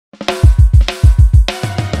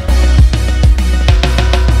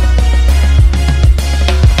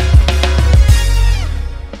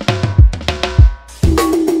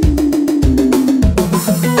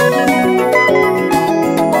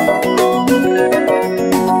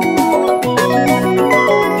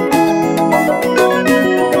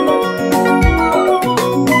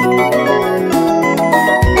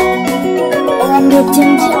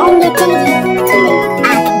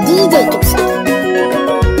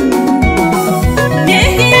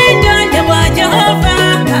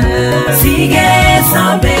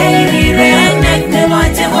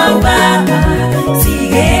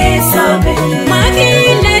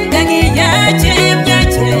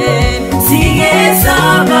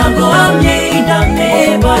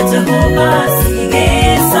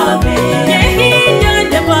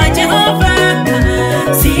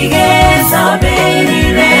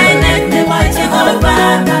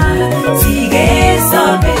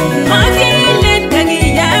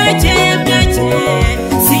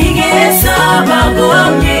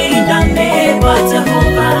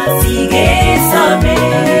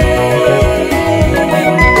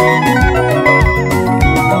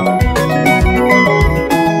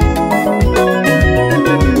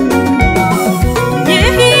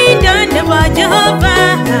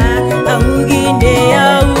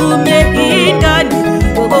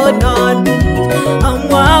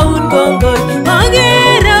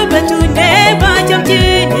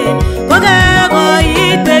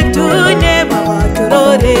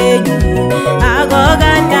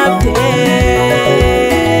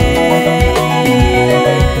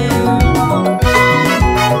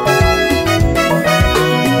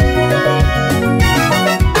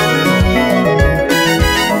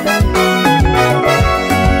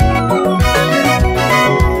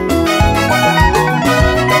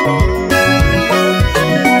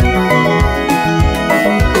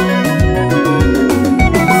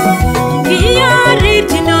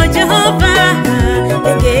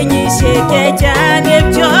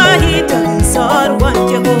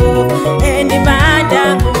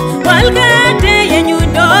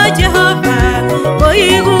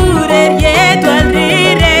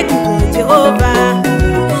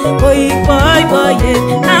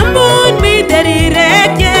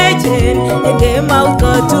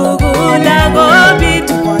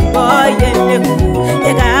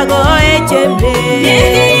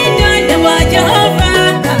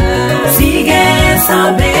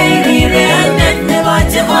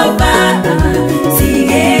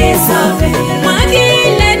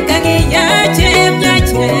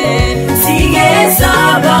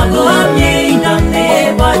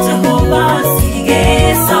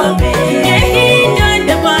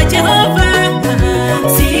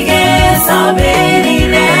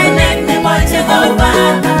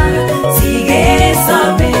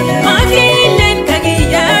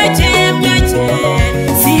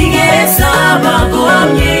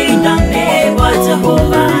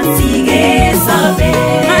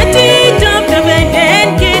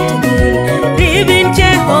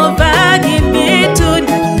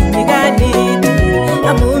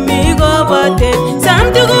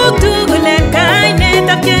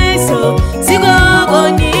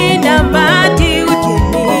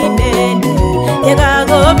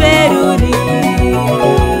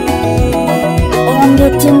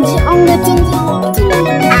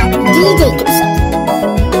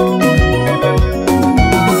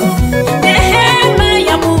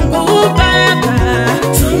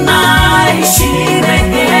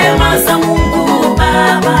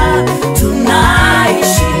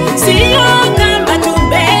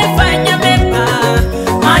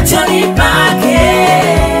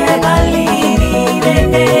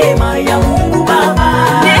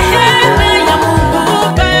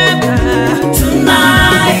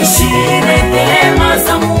Tunaishi rehema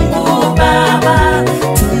za Mungu Baba.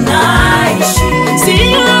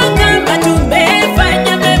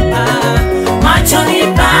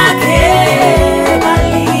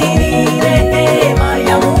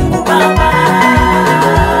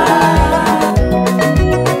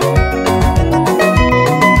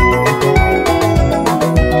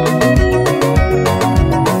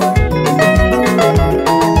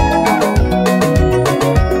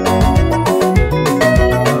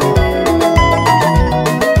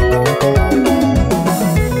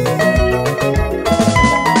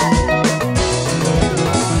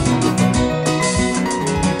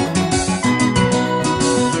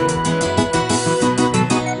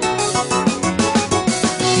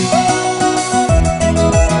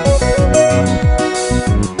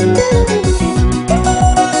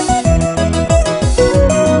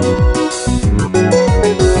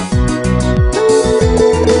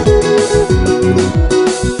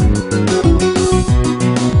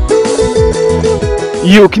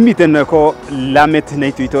 Yu kimiten ko lamet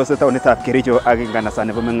neituitos taonitab Kericho ak nganasa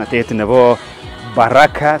nebo mengatet nebo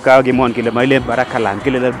Baraka kakimon kele maile Baraka lan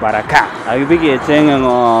kele Baraka. Akibikechenge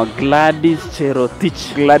ngo Gladys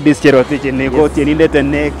Cherotich. Gladys Cherotich ne ko tienindet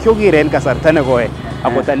ne kyokiren kasarta ne koe.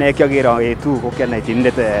 Akot ane kyokiro etu ko kyanai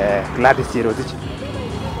tienindet Gladys Cherotich.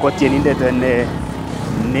 Ko tienindet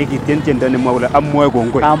ne kitien tiendo ne mwa kole amwoe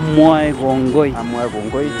kongoi. Amwoe kongoi. Amwoe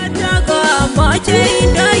kongoi.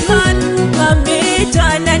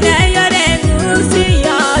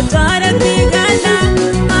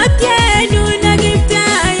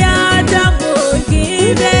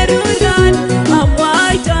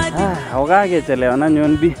 Kakechelewana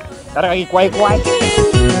nyon bi. Tara kakikwai kwai.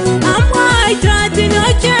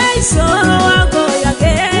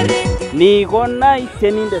 Ni konai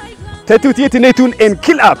tienindet. Tetutiet netun en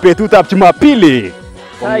kila betutab Jumapili.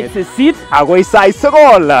 Sait sisit agoi sait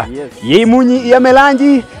sogol. Yeimunyi iame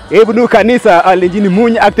lanji ebunu kanisa alenjini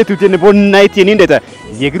muny ak tetutiet nebo nai tienindet.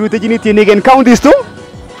 Yekirutechini tienik en counties tu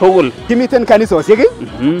tugul. Kimiten kanisosiek,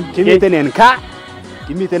 kimiten en ka,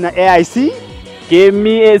 kimiten AIC,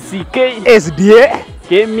 kemi ACK, SDA,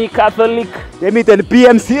 kemi Catholic, kimiten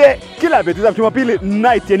PMCA. Kila betutab Jumapili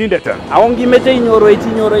nai tienindet. Ako ngimeche inyorwech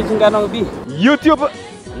ngano bi. YouTube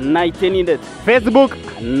nai tienindet. Facebook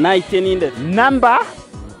nai tienindet. Number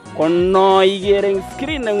kono igere eng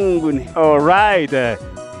screen ngunguni. Alright.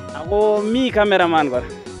 Ako mi cameraman kora.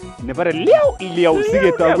 Nebare liao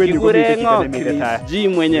sigetaweli ko Ji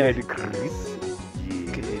mwenyewe.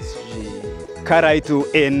 Karaitu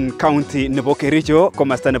en county nebo Kericho,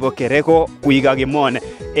 komasta nebo Kereko, kuigakimon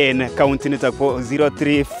en county nitok po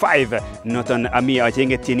 035. Noton ami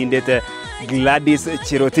achenge tienindet Gladys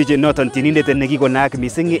Cherotich, noton tienindet nekikonaak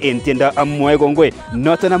mising en tiendo amwoe kongoi.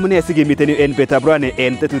 Noton amune sikemiten en betab rani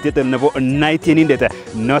en tetutiet nebo nai tienindet.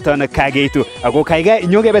 Noton kageitu. Ako kaikai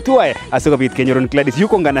nyokebe tuwai asikobit kenyorun Gladys. Yu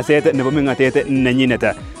ko nganaset nebo mengatet nenyinet.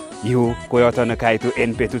 Yu koyoton kaitu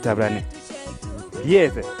en betutab rani.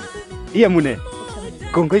 Yes. Iamune.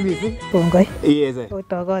 Kongoi mising. Kongoi. Yes.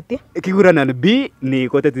 Otagoti. Kikurenan B ni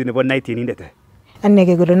ko tetutiet nebo nai tienindet. Ane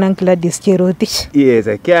kekurenan Gladys Cherotich. Yes,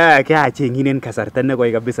 kya chenginen kasarta ne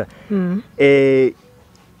koi kabisa.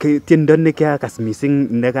 Tiendo ne kyakas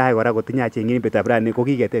mising ne kai kora kotinye achengin betab rani ko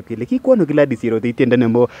kiketeb kele kikwonu Gladys Cherotich tiendo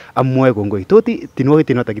nebo amwoe kongoi. Toti tinwogik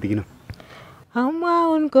tinoto kitikino.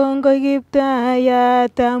 Amwaun kongoi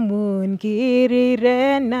Kiptayat amun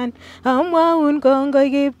kirirenan. Amwaun kongoi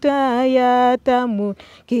Kiptayat amun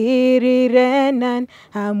kirirenan.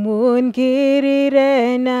 Amun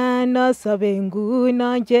kirirenan asobe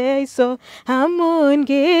ngunon Jeiso. Amun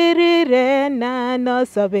kirirenan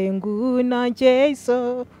asobe ngunon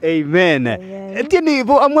Jeiso. Amen. Tieni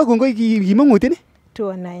bo amwoe kongoi kimongu tieni?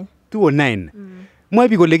 209. 209. Mwae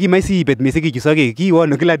biik kole kimaisi ibet mising kichusake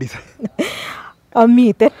kiwono Gladys.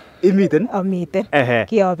 Amiten. Imiten? Amiten.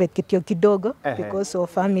 Kiabet kityo kidogo because of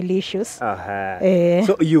family issues.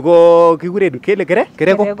 So you go kikuren kele Kereko?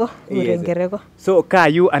 Kereko. Kuren Kereko. So ka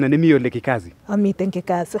yu anan imi ole kikazi? Amiten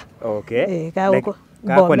kikazi. Okay. Ka uko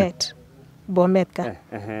Bomet. Bomet ka.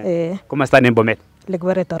 Komasta ne Bomet?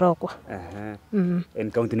 Lekibare Torokwa.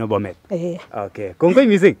 En county no Bomet. Okay. Kongoi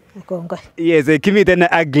mising. Kongoi. Yes, kimiten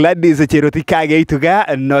ak Gladys Cherotich kageitu ga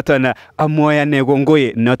noton amwoe ane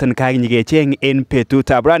kongoi noton kakinyikecheng en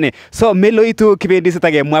betutab rani. So meloitu kibendi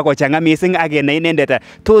sitakemwa kochanga mising ak kenai inendet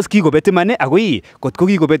tos kikobet iman ako ii kotko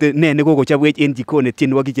kikobet ne nekokochobwech en jikoni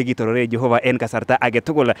tienwogik chekitorore Jehova en kasarta age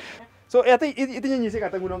tugul. So itinye kenyisiek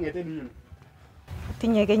ata nguno ngeten yun?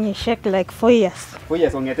 Tinye kenyisiek like 4 years. 4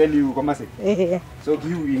 years ongeten yu komasi? So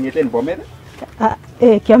kiu ingeten Bomet?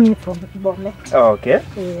 Kiami from Bomet. Okay.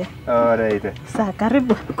 Alright. Sa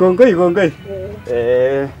karibu. Kongoi.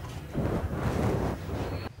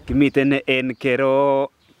 Kimiten en Kero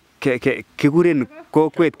kikuren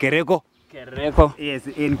kokwet Kereko. Kereko. Yes,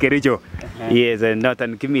 en Kericho. Yes,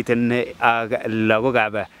 noton kimiten ak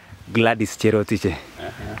lagokab Gladys Cherotich.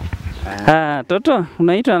 Toto,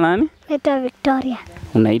 unaitwa nani? Naitwa Victoria.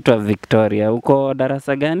 Unaitwa Victoria. Uko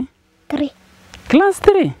darasa gani? 3. Class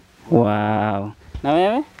 3? Wow. Na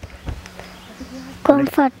wewe?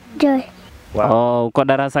 Comfort Joy. Wow. Uko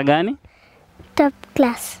darasa gani? Top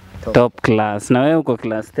class. Top class. Na wewe uko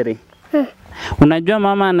class 3? Unajua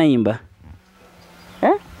mama anaimba?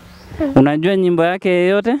 Unajua nyimbo yake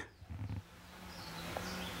yote?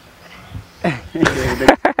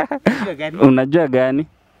 Unajua gani?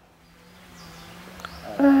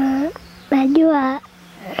 Najua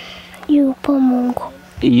yupo Mungu.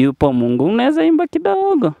 Yupo Mungu. Unaweza imba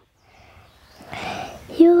kidogo?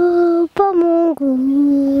 Yupo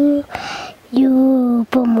Mungu.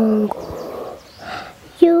 Yupo Mungu.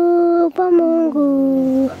 Yupo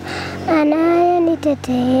Mungu.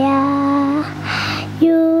 kutetea.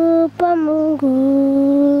 Yupo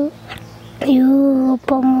Mungu,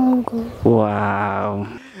 yupo Mungu. Wow.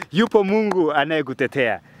 Yupo Mungu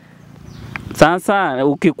anayekutetea. Sasa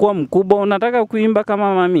ukikuwa mkubwa unataka kuimba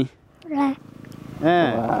kama mami?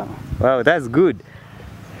 Wow. Wow, that's good.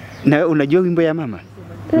 Na unajua wimbo ya mama?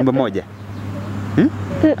 Wimbo moja?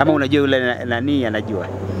 Ama unajua yule nani anajua?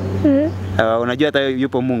 Unajua hata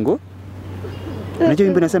yupo Mungu? Unajua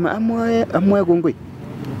wimbo nasema amwae Kongoi?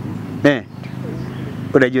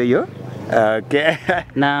 Unajua hiyo? Okay.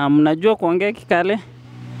 Na mnajua kuongea Kikale?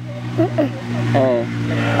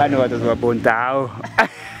 Ano watu wa Bontao.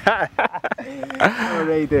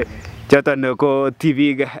 Alright. Choton ko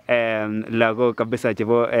TV lago kabisa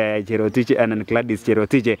chebo Cherotich anan Gladys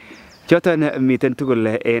Cherotich. Choton miten tugul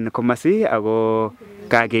en komasi ako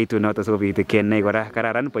kakeitu noto sikobit kenai kora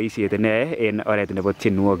kararan boisiet ne en oret nebo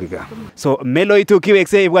tienwogik. So meloitu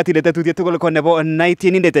kiwekse ibwatile tetutiet tugul ko nebo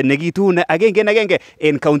Tienindet nekitun agenge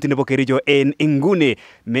en county nebo Kericho en inguni.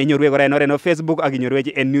 Menyorwe kora en oret nebo Facebook ak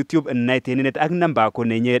inyorwech en YouTube Tienindet ak namba ko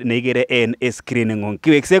neigere en screen ngung.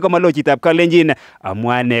 Kiwekse komalo chitab Kalenjin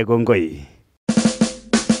amwane Kongoi.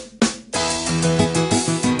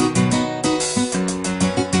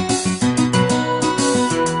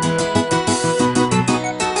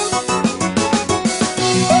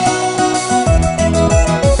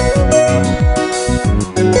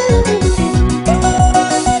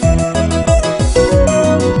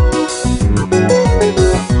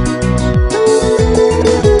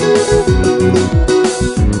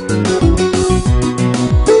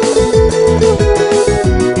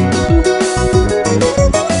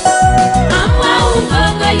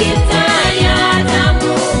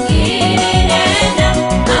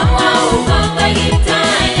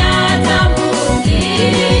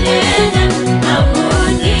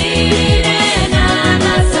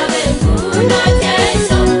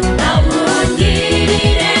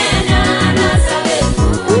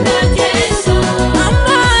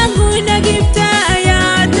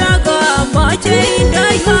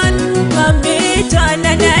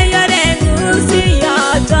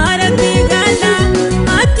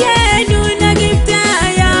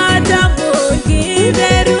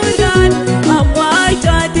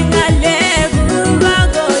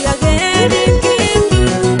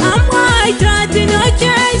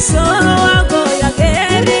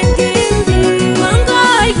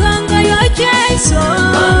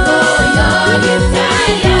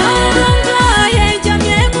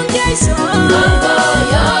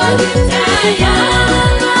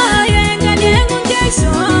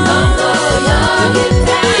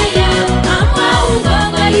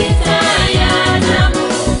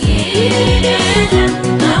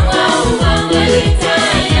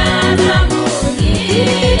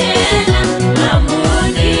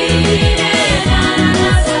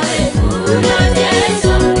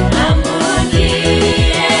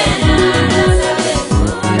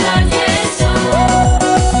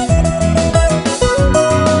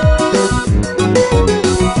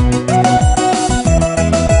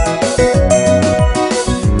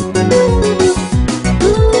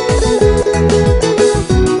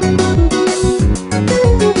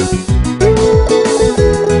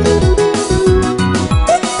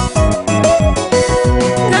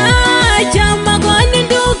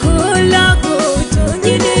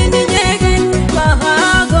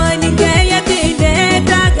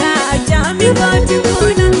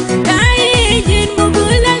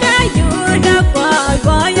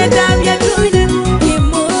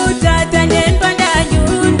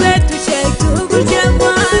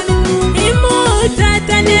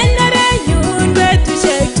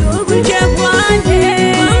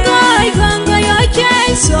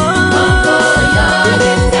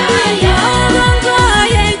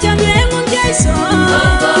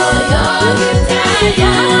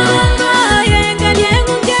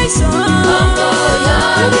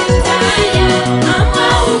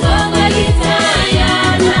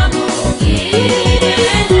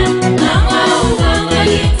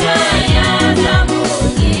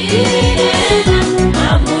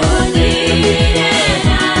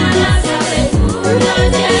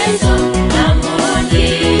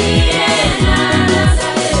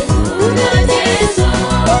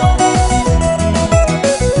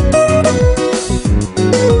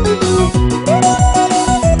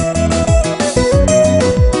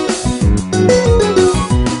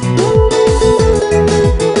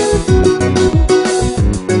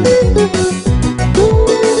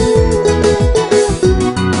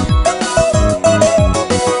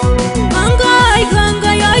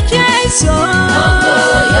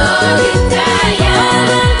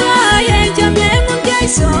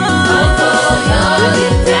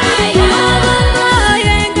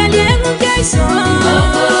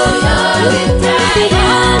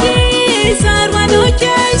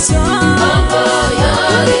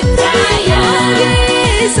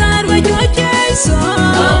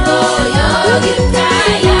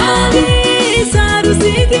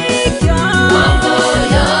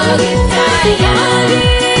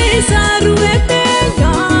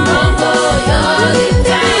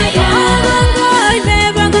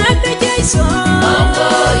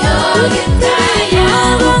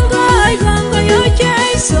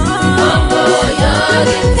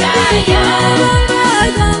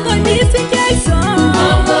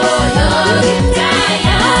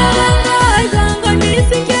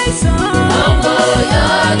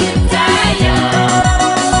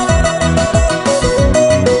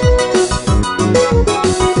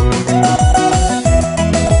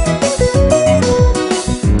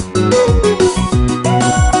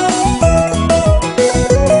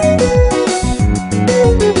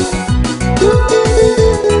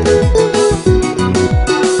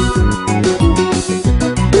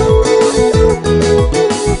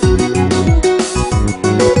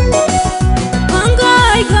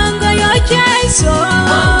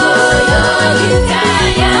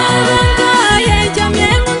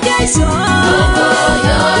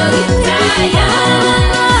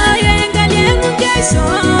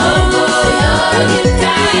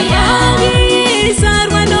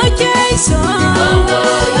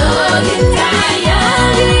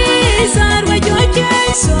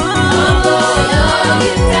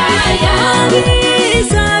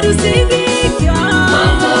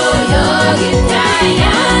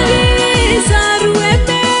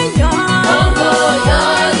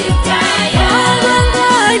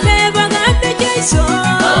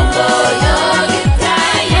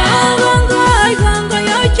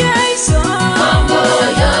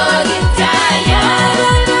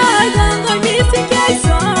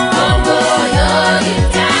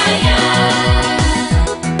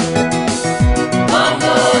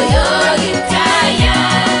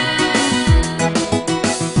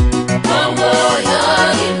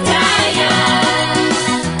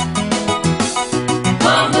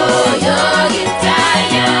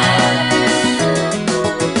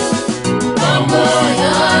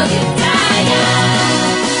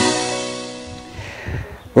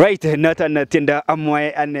 Right, noton tiendo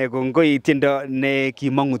amwae ane Kongoi tiendo ne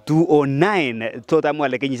kimangu 209 tot amwa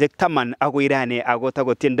ale kenyisiek 10 agoi rani ako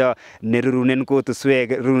tako tiendo ne rurunen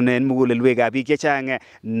kutuswek rurunen mugulelwekab biik chechang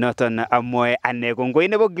noton amwae ane Kongoi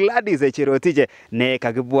nebo Gladys Cherotich ne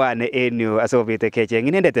kakibwan en yu asikobit kecheng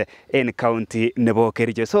inendet en county nebo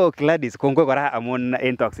Kericho. So Gladys, Kongoi kora amun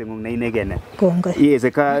en taksengung ne inegen. Kongoi. Yes,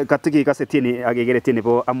 katukikase tieni akekere tieni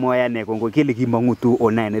bo amwae ane Kongoi kele kimangu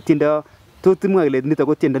 209 tiendo tot imwa ile nito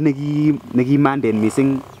ko tiendo nekimanden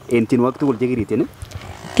missing en tienwogik tugul chekiriten.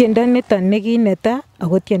 Tiendo niton nekineta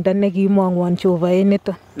ako tiendo nekimongwon Jehova en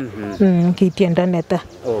niton. Ki tiendo neta.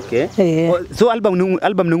 Okay. So album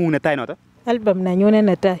nengung netai noto? Album nenyunet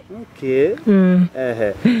netai. Okay.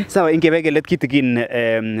 Sawa, ingebe kelet kitikin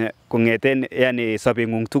kongeten yani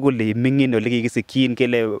sobengung tugul imingin ole kikisikyin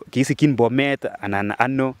kele kikisikyin Bomet anan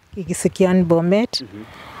ano? Kikisikyan Bomet.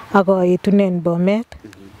 Ako etunen Bomet.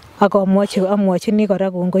 Ako amwachini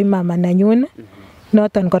kora Kongoi mama nenyun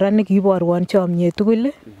noton kora nekiborwon chomyet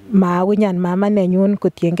tugul maawinyan mama nenyun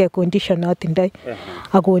kotiengei condition notindoi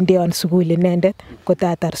akondeon sukul inendet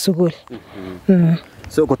kotatar sukul.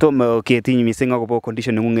 So kotom ketiny missing akobo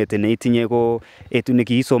condition nengunget neitinye ko etu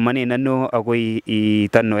nekiisomanen ano akoi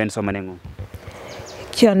itanno en somanengung?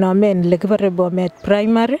 Kianomen lekibore Bomet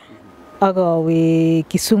Primary akawe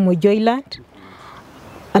Kisumu Joyland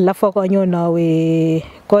alafu akanyon awe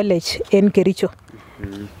college en Kericho.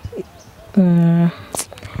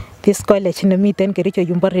 This college nemiten Kericho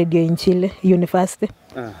yumbo Radio Injili University.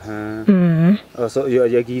 So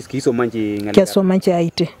kisomanchi ngalek? Kiasomanchi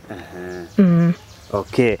IT.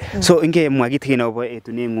 Okay. So ingemwa kitigin akobo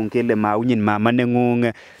etunengung kele maunyin mama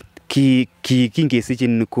nengung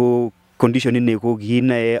kingesichin ko condition ini ko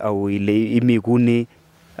kiinae au ile imi kuni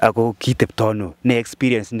ako kiteptono ne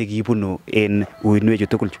experience nekibunu en uinwechu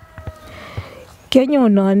tugul chu?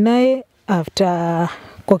 Kianyon anae after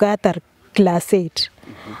kokatar class 8.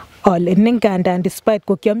 Ole nengandan despite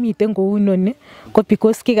ko kiamiten kou noni ko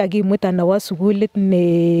because kikakimutan awo sukulit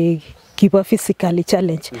ne kibo physically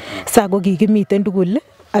challenge. Sa ko kikimiten tugul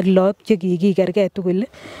ak lagok che kikikergei tugul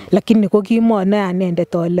lakini ko kimonoe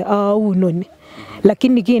anendet ole aunoni.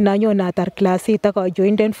 Lakini kinanyon atar class 8 ak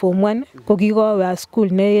ajoinden form 1 ko kikowe school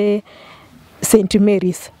ne St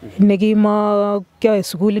Mary's nekimo kyoe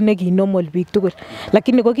sukulit neki normal biik tugul.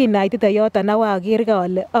 Lakini ko kinaitite yoton awakerge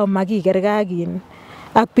ole makikerge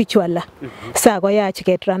ak bichu alak. Sa koyach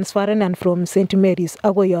ketransferenan from St Mary's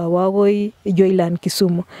akoi awo akoi Joyland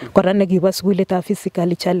Kisumu kora nekibo sukulitab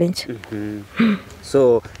physically challenge.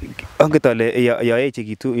 So anget ale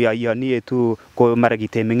yaechekitu yani etu ko mara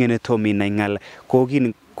kitemingene tomi na ngal ko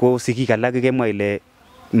kin ko sikik alak kemwa ile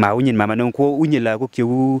maunyin mama nengung ko unye lagok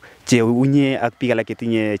cheu unye ak biik alak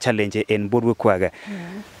chetinye challenge en borwekwak.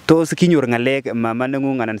 Tos kinyor ngalek mama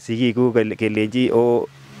nengung anan sigikuk kelenji o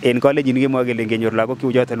en college ni kemwa kele ngenyor lagok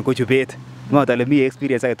cheu choton ko chubet. Mot ale mi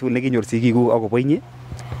experience age tugul nekinyor sigikuk akobo inye?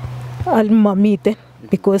 Momiten,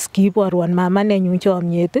 because kiiborwon mama nenyun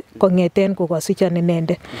chomyet kong'eten kokosichon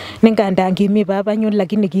inendet. Nengandan kimi babanyun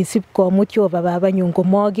lakini kisib komut Jehova babanyun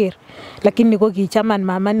komoker, lakini ko kichaman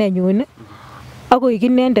mama nenyun akoi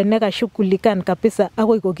inendet nekashughulikan kabisa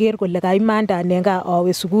akoi koker kole kaimandan en gaa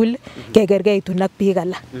awe sukul kekerkeitun ak biik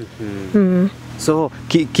alak. So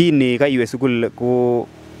kini kaiwe sukul ko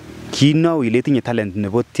kinau ile itinye talent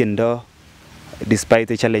nebo tiendo despite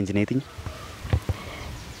the challenge netinye?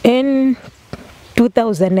 En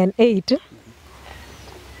 2008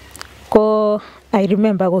 ko I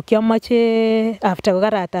remember ko kiamache after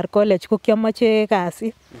kokaratar college ko kiamache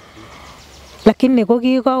kasit, lakini ko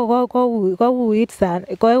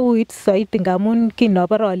kouit saiti ngamun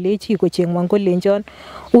kinobor alechi kochengwon kolenjon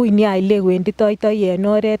ui nia ile wenditoitoi en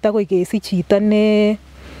oret akoi kesich chito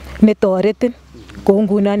netoretin. Kou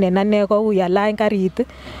ngunon en ane ko ui alany karit,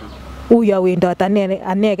 ui awendot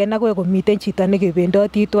anegen akoi komiten chito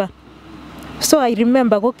nekebendoti twan. So I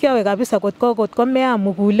remember ko kiawe kabisa kot ko meam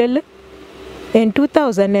mugulel en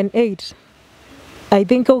 2008 I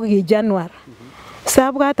think ko ki January.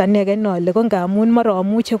 Sabwat anegen ale ko ngamun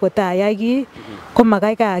maramuche kotayai ki ko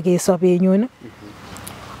makai ake sobenyun.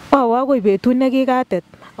 Awo akoi betut nekikatet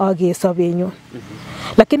ake sobenyun.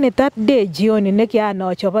 Lakini that day jioni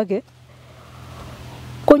nekianochoboke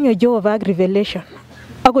konyo Jehova ak revelation.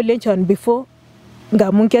 Akolenjon before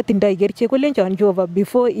ngamun kiatindoi kerichek kolenjon Jehova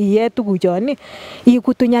before iye tuguchon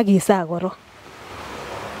ikutuny ak isa korok.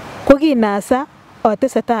 Ko kinasa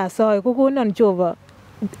ateseta asoe kokonon Jehova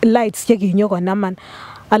lights chekinyo konaman.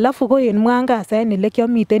 Alafu ko en mwangaza en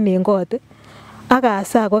elekiamiten en kot ak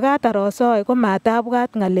asa ko katar asoe ko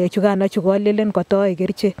matabwat ngalechukan chukolelen kotoe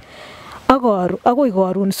kerichek. Akoi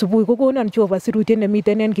karon subui kokonon Jehova sirutiet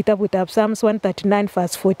nemiten en kitabutab Psalms 139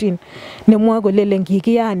 verse 14 nemwoe kolelen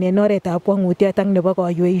kikiyaan en oretab kwang'utiet ak nebo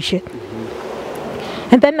kayweisiet.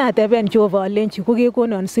 And then ateben Jehova alenchi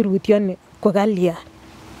kokekonon sirutioni ko kalyan.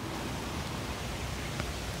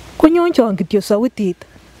 Konyonjon kityo sautit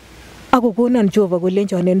akokonon Jehova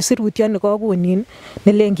kolenjon en sirutioni kakonin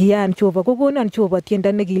nelen kiyaan Jehova, kokonon Jehova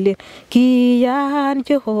tiendo nekilen kiyaan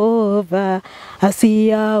Jehova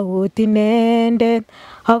asiyaut inendet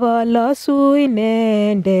akalosu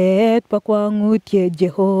inendet bo kwang'utiet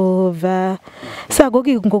Jehova. Sa ko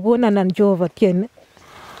kingokonon Jehova tieni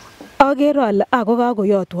akere ale ako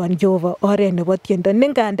kakoyotwon Jehova oret nebo tiendo,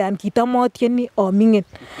 nengandan kitamotieni aming'in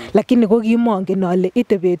lakini ko kimongen ale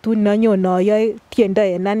ite betut nanyon ayoe tiendo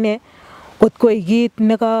en ane kot koik kit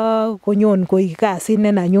nekakonyon koik kasit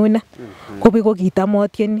nenanyunet kobi ko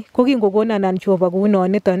kitamotieni. Ko kingokonon Jehova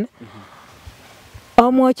kounoniton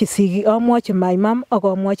amwochi my mom ak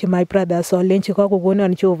amwochi my brothers alenchi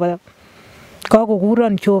kakokonon Jehova,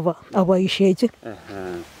 kakokuron Jehova aboisiechi.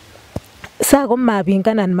 Sa ko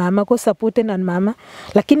mapinganan mama, ko supportenan mama,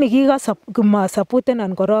 lakini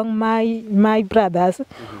kimasupportenan korong my brothers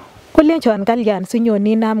kolenjon kalyan sinyon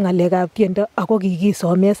inam ng'alekab tiendo ako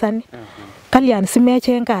kikisomesani, kalyan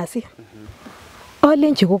simecheng kasit.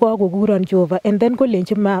 Alenchi ko kakokuron Jehova, and then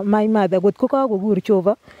kolenchi my mother kot ko kakokur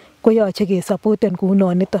Jehova koyoche kesupporten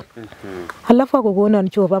kounoniton. Alafu akokonon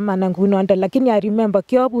Jehova manan kounoniton, lakini I remember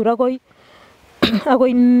kiabur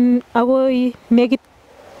akoi nekit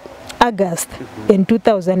August in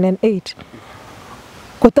 2008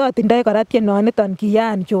 kotatindoi kora tienoniton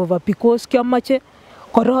kiyaan Jehova because kiamache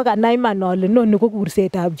korok anai man ale noni ko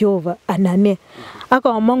kursetab Jehova anan ne. Ak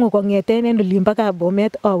among'u kong'eten en olimbo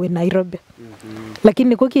Kabomet awe Nairobi.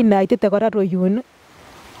 Lakini ko kinaitite kora royun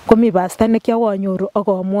komi pastor nekiawanyoru ak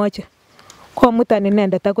amwochi, komutan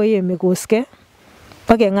inendet akoi Emi Koske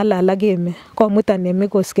pakeng'alal ak Emi, komutan Emi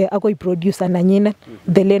Koske akoi producer nanyinet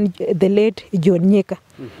the late John Nyika.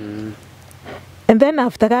 And then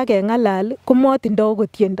after kakeng'alal komotindoi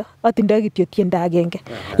okot tiendo, atindoi kityo tiendo agenge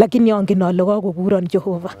lakini angen ale kakokuron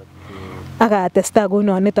Jehova. Ak atestai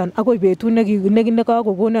kounoniton akoi betut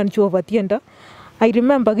nekakokonon Jehova tiendo. I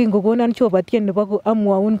remember kingokonon Jehova tiendo nebo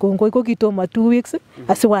amwaun kongoi ko kitomo 2 weeks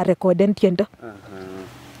asiwarekorden tiendo.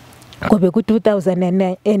 Kobeku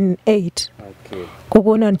 2008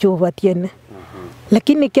 kokonon Jehova tiendo.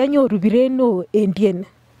 Lakini kianyoru biret neo en tiendo.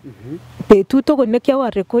 Betut okot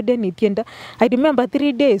nekiawarekorden tiendo, I remember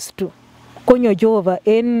 3 days to konyo Jehova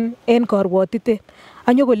en karwatitet.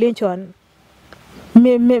 Anyo kolenjon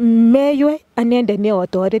meywe anende ne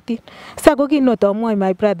otoretin. Sa ko kinotomwoi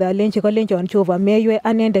my brother alenchi kolenjon Jehova meywe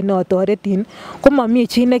anende ne otoretin komami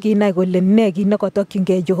chi nekinai kole ne kit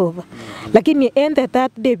nekotokyingei Jehova. Lakini en the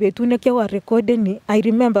third day betut nekiowo recordeni, I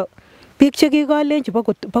remember biik chekikolenchi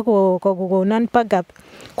kokonon backup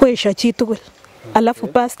koesho chitugul. Alafu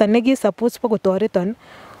pastor nekisuppose kotoreton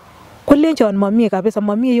kolenjon mami kabisa,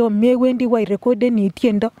 mami yo mewendi wai recordeni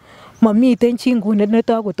tiendo. Mamiten chi nguni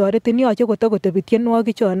netokotoretin, yoche kotokotebi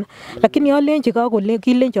tienwogik chon. Lakini alenchi kakole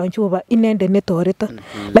kilenjon Jehova inendet netoreton.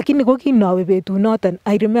 Lakini ko kinawe betunoton,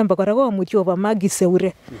 I remember kora komut Jehova Magi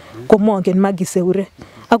Seure, komongen Magi Seure.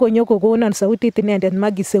 Akonyo kokonon sautit inendet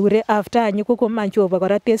Magi Seure. After anyi kokoman Jehova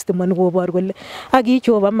kora testimony kobor kole aki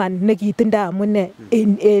Jehova man nekitindo amune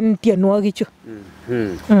en tienwogik chu.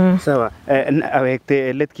 Sawa,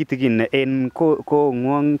 awekte let kitikin en ko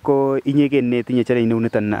ngwong ko inyegen netinye chere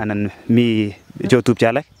neuniton anan mi chotupche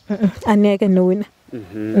alak? Anegen neuni.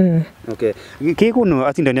 Okay. Kekonu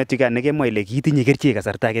atindoniot tukan nekemwa ile kitinye kerichek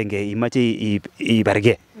kasarta agenge imache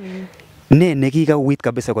ibarge. Ne nekikauit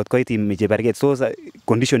kabisa kot koit imeche barget, so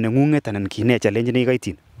condition nengunget anan kine challenge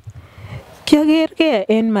nekikoitin? Kiagergei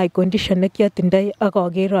en my condition nekiatindoi ak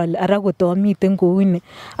ager ale ara kotomiten kouni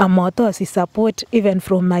amatosi support even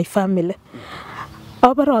from my family.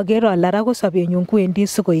 Abara ager ale ara ko sobenyun kwendi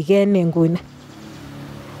sikoigen nguni.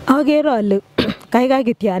 Ager ale kaikai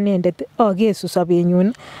kityo anendet akesu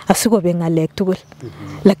sobenyun asikobek ngalek tugul.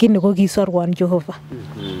 Lakini ko kisorwon Jehova.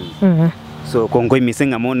 So kongoi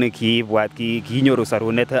mising amun kiibwat kinyoru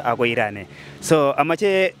sarunet akoi rani. So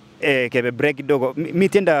amache kebe break kidogo. Mi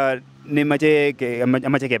tiendo nemache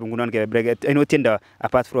kebe ngunon kebe break. Eno tiendo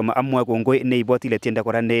apart from amwa kongoi neibwoti ile tiendo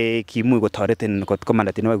kora ne kimuch kotoretin kot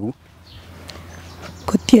komanda tienwogik?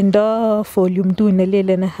 Ko tiendo volume 2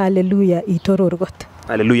 nelelen hallelujah itoror kot.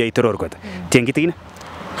 Hallelujah itoror kot. Tien kitikin?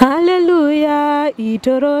 Hallelujah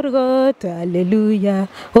itoror kot, hallelujah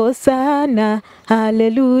Hosanna,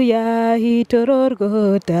 hallelujah itoror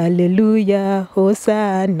kot, hallelujah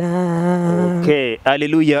Hosanna. Okay,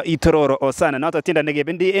 hallelujah itoror Hosanna. Noto tiendo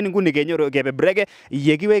nekebendi en nguni kenyoru kebe break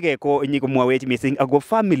yekiweke ko nyikomwawech mising ako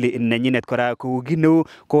family nenyinet kora kou kineu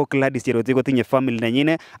ko Gladys Cherotich kotinye family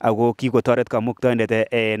nenyine ako kikotoret kamuktaindet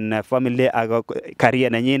en family ako career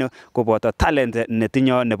nenyin koboto talent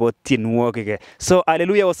netinyo nebo tienwogik. So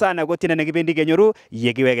hallelujah Hosanna ko tiendo nekibendi kenyoru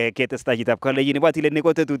yekiweke ketesta chitab kolejin ibwat ile ni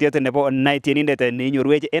ko tetutiet nebo Night Tienindet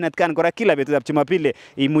neinyorwech en atkan kora kila betutab Jumapili.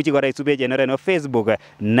 Imuchi kora isubech en oret Facebook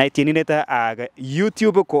Night Tienindet ak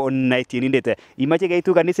YouTube ko Night Tienindet. Imache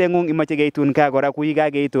keitu kanisengung, imache keitun ka kora kui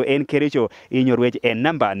kakeitu en Kericho inyorwech en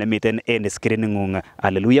namba nemiten en screeningung.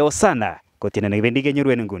 Hallelujah Hosanna ko tiendo nekibendi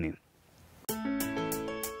kenyoru en nguni.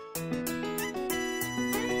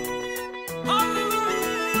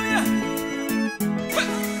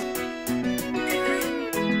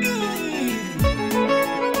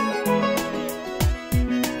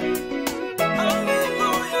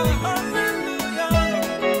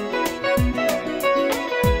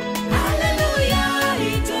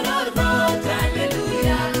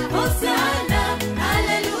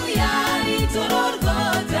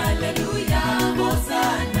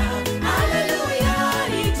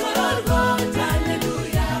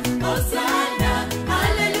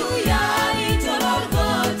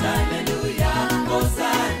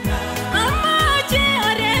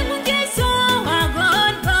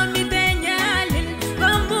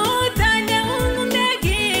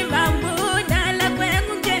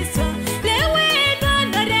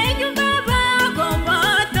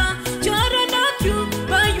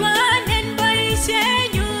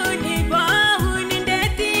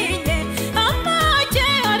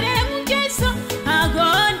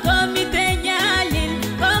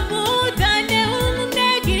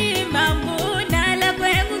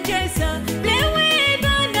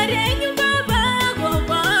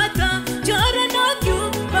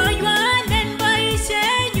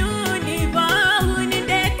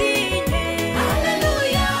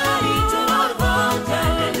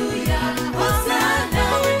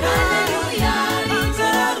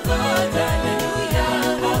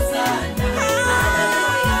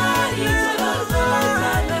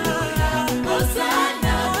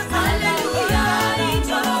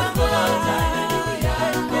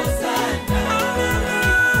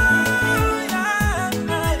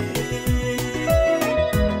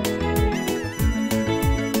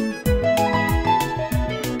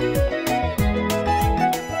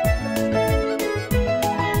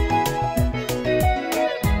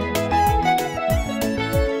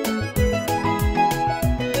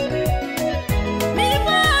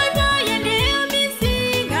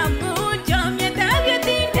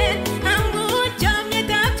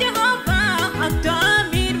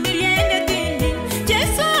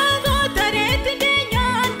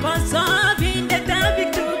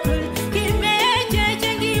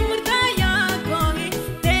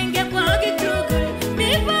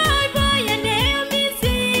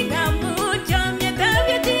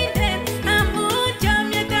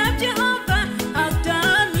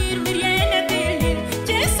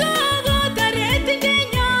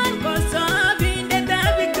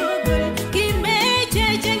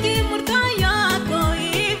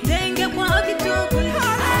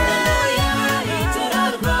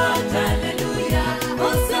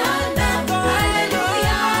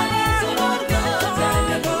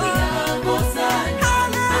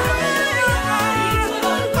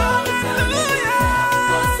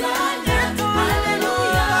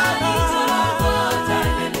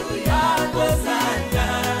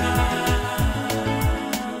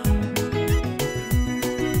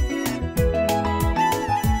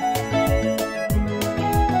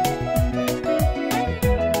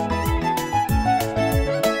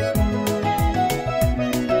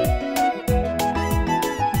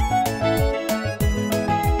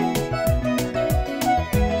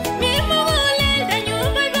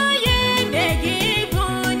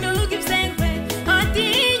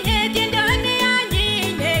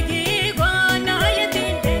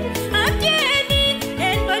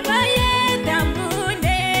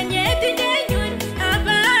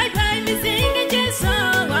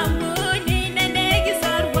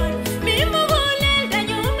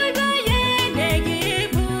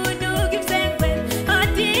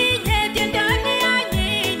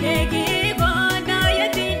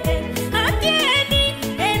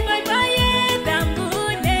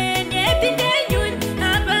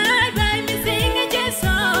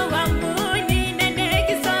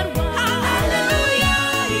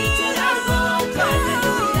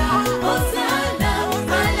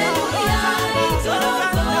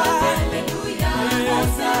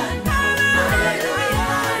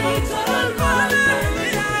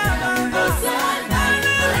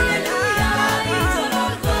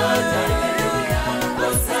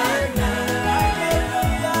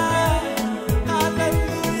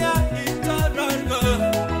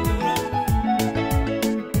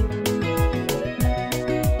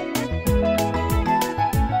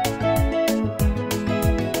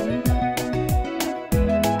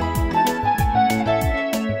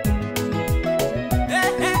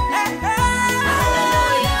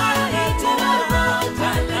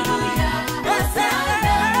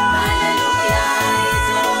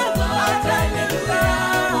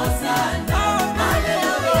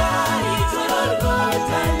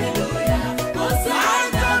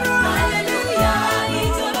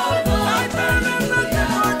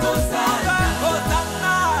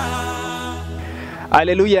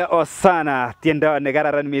 Haleluya osana tiendo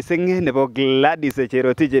nekararan mising nebo Gladys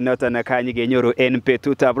Cherotich noton kanyi kenyoru en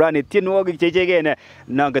betutab rani tienwogik chechegen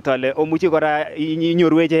nonget ale omuchi kora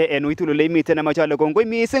inyorwech en uitul ole imiten amachale kongoi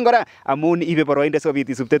mising kora amun ibe boroindo sikobit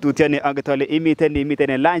isub tetutioni anget ale imiten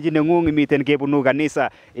en lanji nengung imiten kebunu kanisa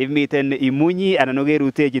imiten imunyi anan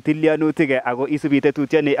okerutechi tilyanutik ako isubi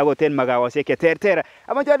tetutioni akot en magawoshek cheterter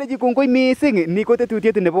amachale chi kongoi mising ni ko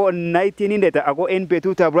tetutiet nebo Night Tienindet ako en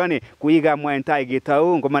betutab rani kuikamwa en tai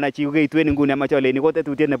tau ngomana chi kokeitwen nguni amachale ni ko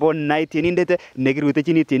tetutiet nebo Night Tienindet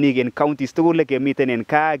nekirutechini tienik en counties tugul kemiten en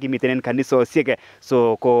kaa kimiten en kanisosiek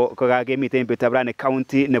so ko kakemiten betutab rani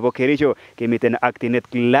county nebo Kericho kemiten ak tienet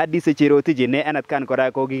Gladys Cherotich ne anatkan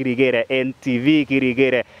kora ko kirikere en TV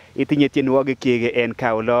kirikere itinye tienwogik kyik en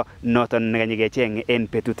kaulo noton nekanyikecheng en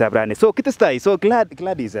betutab rani so kitestai so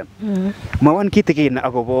Gladys mawon kitikin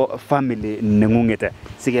akobo family nengunget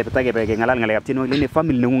sikebet kebe kengalal ngalekab tienwogik lene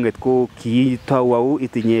family nengunget ko kiitau au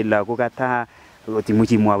itinye lagok ata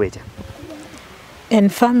otimuchi mwawech En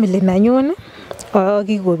family nanyun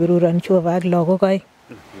kikoberuron Jehova ak lagok aeng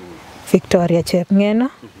Victoria Chepngeno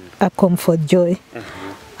ak Comfort Joy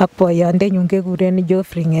ak boyondenyun kekuren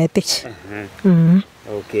Geoffrey Ngetich.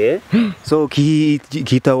 Okay. So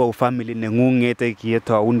kitau au family nengunget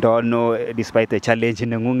kitaundo ano despite the challenge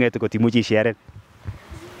nengunget kotimuchi share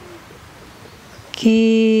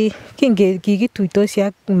kikituitosi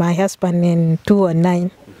ak my husband in 2009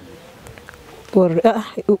 or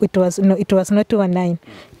it was not 2009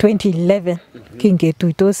 2011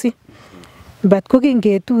 kingetuitosi but ko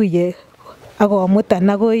kingetuye akomutan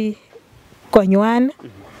akoi konywan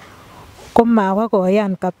komawa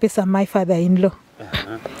koyan kabisa my father in law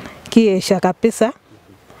kiesha kabisa.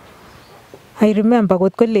 I remember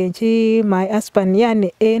kot kolenji my husband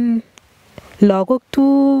yani en lagok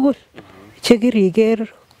tugul chekiriker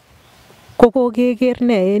kokokeker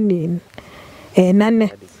ne en ane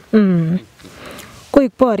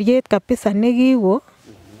koik boriet kabisa nekiwo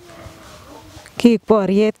kiik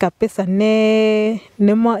boriet kabisa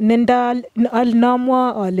namwa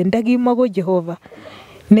ale ndakimako Jehova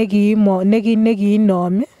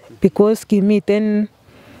nekiinomi because kimiten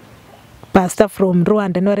pastor from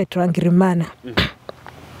Rwanda nore Trangirimana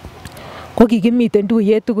ko kikimiten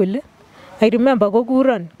tuyet tugul. I remember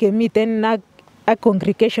kokuron kemiten ak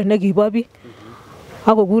congregation nekibo biik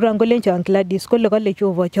akokuron kolenjon Gladys kole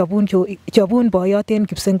Jehova chobun boyot en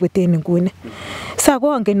kipsengweten nguni sa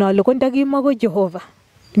ko angen ale ko ndakimako Jehova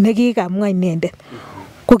nekikamwa inendet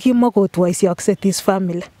ko kimakotwoisiokse this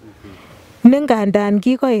family nengandan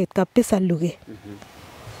kikoet kabisa luge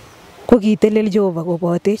ko kitelel Jehova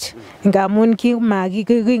kobotech ngamun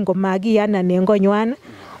kingomakiyanan en konywan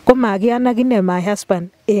ko makiyan akine my husband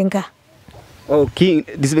en kaa.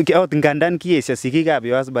 Ngandan kiesyo sigikab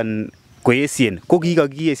your husband koesien ko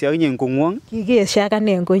kikakiyesyo akinye en kongwong kikiyesyo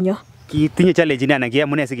akane en konyo kitinye challenge ni anan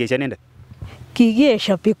kiamune sikesyo inendet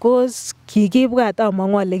kikiyesyo because kikibwat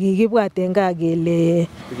amang'u ale kikibwat en kaa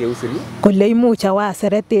kole imuch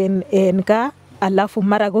awaseret en kaa alafu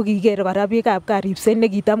mara ko kiker kora biikab kaa ripset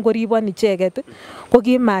nekitam koribon icheket ko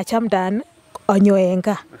kimachamdan anyo en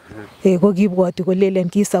kaa ko kibwoti kolelen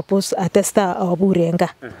ki suppose atesta abur en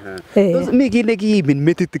kaa. Tos mi kit nekiimin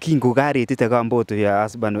metit kingokaretite kamboto your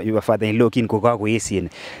husband your father in law kingokakoesien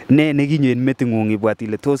ne nekinyo en meting'ung ibwat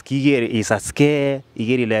ile tos kiker isaske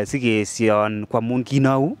iker ile sikesyon kwamun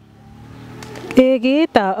kinau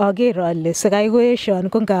kiit aker ale sikai koesyon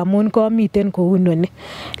ko ngamun kamiten kou noni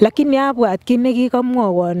lakini abwat kit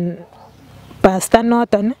nekikamwowon pastor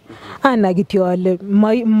noton ana kityo ale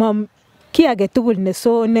ki age tugul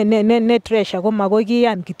ne treasure ko makoi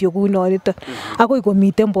kiyan kityo kunonito akoi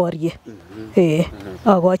komiten boriet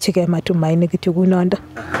akochige matumaini kityo kunondo.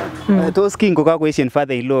 Tos kingokakoesien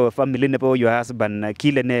father in law family nebo your husband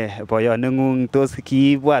kile ne boyonengung tos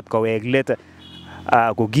kiibwat kowek let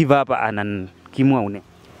ko give up anan kimwaune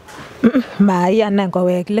maiyan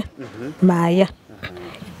kowek let maiyan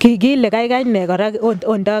kile kaikai ne kora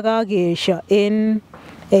ondakakeesyo en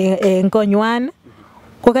konywan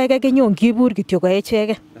ko kaikai kenyon kibur kityo ko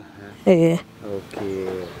echeken.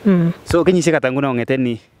 So kenyisiek ata nguno ngeten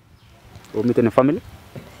ni omiten en family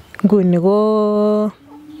nguni ko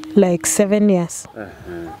like 7 years.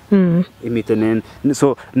 Imiten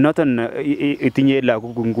so noton itinye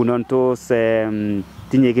lagok ngunon tos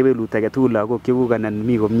tinye kebelut age tugul lagok chekuk anan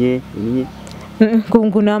mi komie ininyi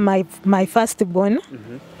nguno my first born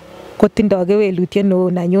kotindo kewelutiet neo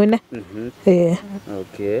nanyune.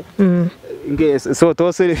 So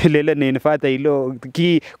tos lelen en father in law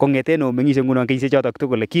ki kongeten omeng'ishe ngunon kenyisiek chotok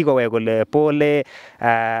tugul kikowek kole pole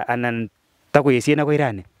anan takoesien akoi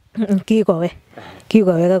rani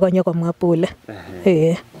kikowek akonyo komwa pole.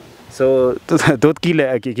 So tot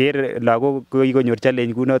kile keker lagok konyor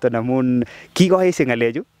challenge kunoton amun kikoeshe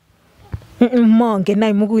ngalechu. Mongen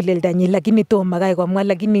ai muguleldanyin lakini tomo kai komwa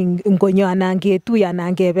lakini ngonyo anan ketuye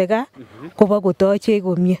anan kebe gaa kobo kotoche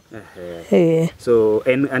komie. So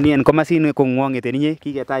en komasin kongwong'eten inye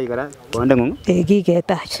kiketach kora bondeng'ung?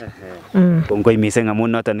 Kiketach. Kongoi mising amun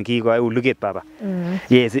noton kikoi uluget baba.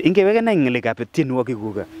 Yes, ingeweke nai ng'alekab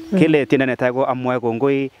tienwogikuk. Kele tiendo netai ko amwoe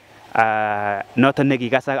kongoi noton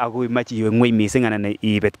nekikasak ako imache iwe ng'weny mising anan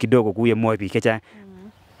ibet kidogo kuye mwoe biik chechang.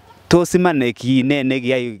 Tos iman ki ne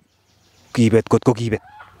nekiyai kibet kot ko kibet?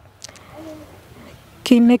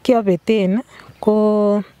 Kit nekiobeten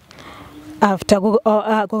ko after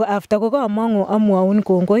ko kamong'u amwoun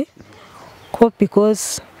kongoi ko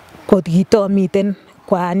because kot kitomiten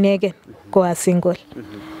kwa anegen ko a single.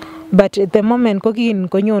 But at the moment ko kin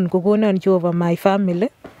konyon kokonon Jehovah my family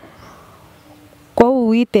ko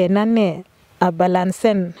uit en ane a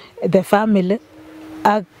balancen the family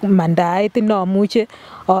ak mandaet nomuche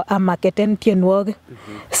amaketen tienwogik.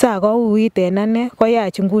 Sa ko uit en ane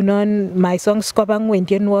koyach ngunon my songs koba ngweny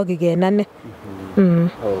tienwogik en ane.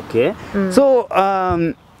 Okay. So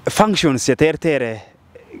functions cheterter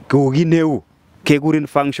kou kit neu kekuren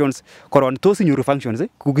functions koron tos inyoru functions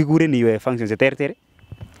kukikuren iwe functions cheterter?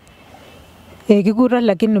 Kikuron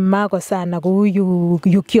lakini mako sana kou yu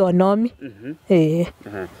kionomi.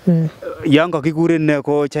 Yon kakikuren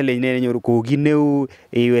ko challenge ne nenyoru kou kit neu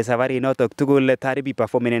iwe safarit notok tugul tare bi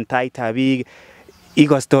performen en taitab biik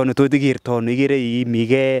ikostono tot ikertono ikere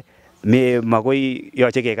iimike makoi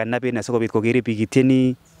yoche kekanapin asikobit kokere biik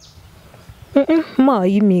itieni?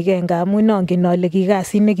 Moimike ngamun ongen ole ki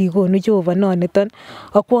kasit nekikonu Jehovah noniton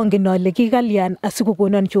ak ongen ole kikalyan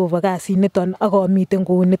asikokonon Jehovah kasit niton ak amiten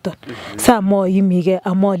kou niton. Sa moimike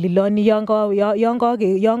amoliloni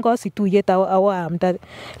yon kasich tuyet awo amda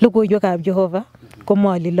logoiwekab Jehovah ko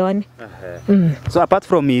moliloni. So apart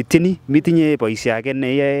from itieni mitinye boisie age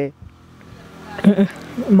neyoe?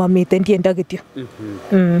 Mamiten tiendo kityo.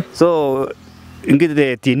 So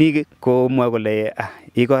ingite tienik ko mwoe kole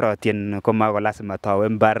ikorotien ko mako lazima tawe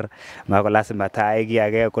mbar, mako lazima tae ki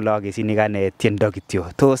age kole akesini kane tiendo kityo.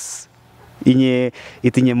 Tos inye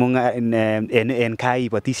itinye munga en kaa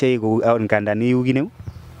ibotishei kou ngandan iu kit neu?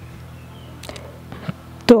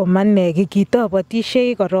 Tomane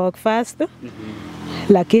kitobotishei korok first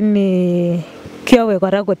lakini kiowe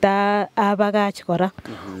kora kota abakach kora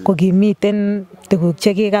kokimiten tuguk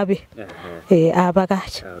chekikabi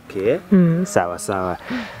abakach. Okay. Sawa sawa.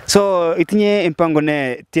 So itinye mpango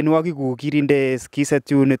ne tienwogikuk kirinde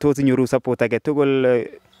skisatun tos inyoru support age tugul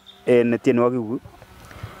en tienwogikuk?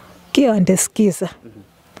 Kionde skiza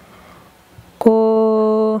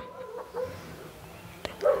ko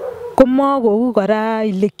makou kora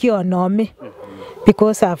ile kionome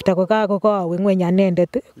because after ko kawe ngweny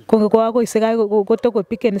anendet ko akoi sikai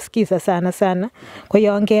kotokopiken skiza sana ko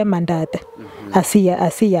yon kemandate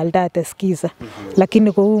asiyaldate skiza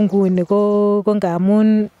lakini kou nguni ko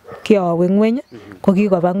ngamun kiawe ngweny ko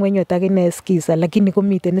kikoba ngweny akine skiza lakini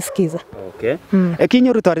komiten skiza. Okay.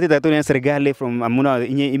 Kinyoru toretet age tugul en serikali from amuna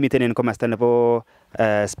inye imiten en komasta nebo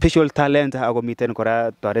special talent ako miten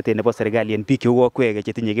kora toretet nebo serikali en biik cheu kokwek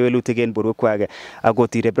chetinye kewelutik en borwekwak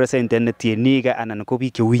akot irepresenten tienik anan ko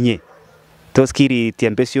biik cheu inye. Tos kiri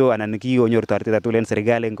tiembesio anan kikonyor toretet age tugul en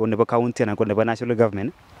serikali ko nebo county anan ko nebo national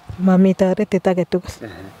government? Mami toretet age tugul.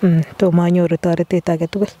 Tomo anyoru toretet age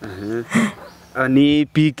tugul. Ani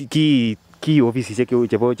biik ki ofisisiek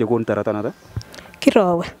chebo chekonu toretonoto?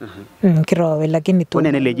 Kirowe lakini tomo.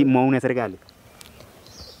 Ko ne leji mwaune serikali?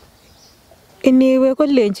 Iniwe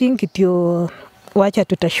kolenjin kityo wacha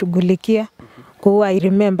tutashughulikia. Kou I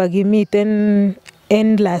remember kimiten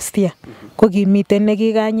en last year ko kimiten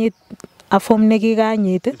nekikanyit a form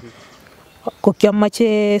nekikanyit ko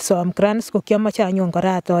kiamache some grants ko kiamache anyon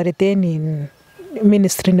kora atoreten in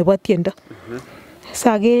ministry nebo tiendo.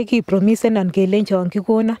 Sage ki promisenan kelenjon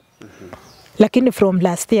kikonon lakini from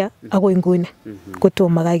last year akoi nguni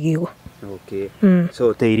kotomo kai kiko. Okay.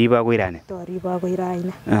 So teiriba akoi rani? Toriba akoi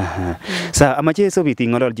rani. Sa amache sobit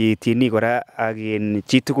ing'ololji tienik kora ak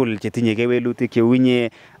chitugul chetinye kewelutik cheu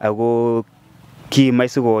inye ako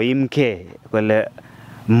kimach sikoimke kole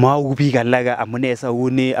mau biik alak amune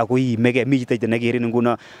sauni ako iimeke mi chito nekerin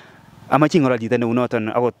nguno. Amache ing'ololji chito neu noton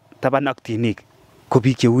akot taban ak tienik ko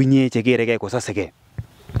biik cheu inye chekerekei kososeke.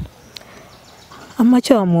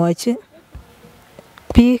 Amache amwochi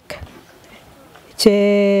biik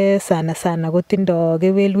che sana kotindo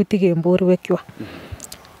kewelutik en borwekwak.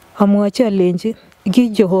 Amwochi alenji ki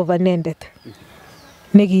Jehovah nendet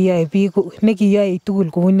nekiyoe biik nekiyoe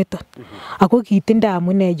tugul kou niton ako kitindo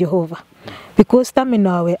amune Jehovah because tam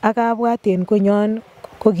inawe ak abwat en konyon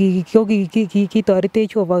ko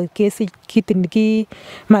kitoretech Jehovah kesich kitin ki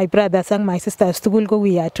my brothers ak my sisters tugul ko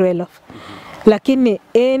we are 12. Lakini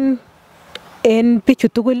en bichu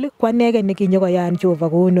tugul ko anegen nekinyokoyaan Jehovah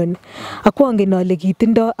kounoni. Ako angen ale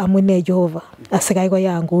kitindo amune Jehovah asikai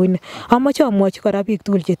koyaan kouni. Amoche amwochi kora biik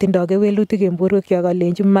tugul chetindo kewelutik en borwekwak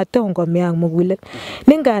alenji maton komeak mugulel.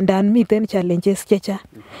 Nengandan miten challenges chechang.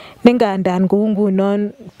 Nengandan kou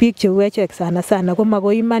ngunon biik cheu echek sana ko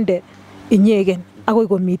makoi imande inyegen akoi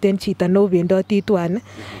komiten chito neobendoti tuan.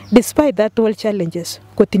 Despite that all challenges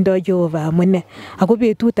kotindo Jehovah amune. Ako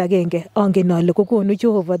betut agenge angen ale kokonu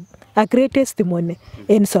Jehovah a great testimony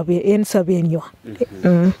en sobenywan.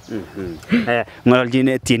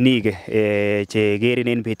 Ng'ololjin tienik che kerin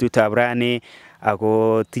en betutab rani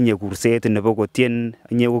ako tinye kurset nebo kotien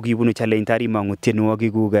inye ko kibunu challenge tari mang'u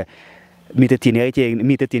tienwogikuk. Mite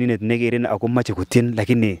tienindet nekerin ako moche kotien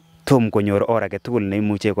lakini tom konyor or age tugul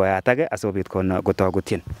neimuche koyatak asikobit kotoi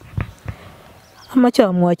kotien. Amoche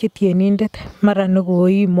amwochi tienindet mara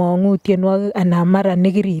nekoimong'u tienwogik anan mara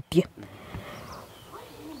nekiritien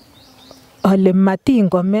ale matin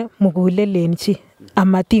kome mugulel en chi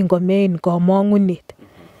amatin kome en komong'unet.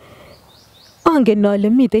 Angen ale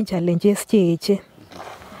miten challenges cheechen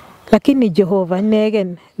lakini Jehovah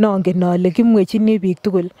inegen nongen ale kimwechini biik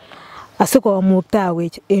tugul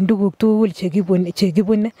asikomuktawech en tuguk tugul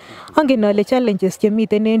chekibune. Angen ale challenges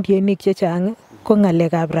chemiten en tienik chechang ko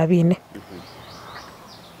ng'alekab rabinik.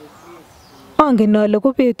 Angen ale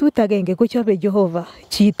ko betut agenge kochobe Jehovah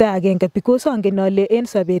chito agenge because angen ale en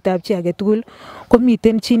sobetab chi age tugul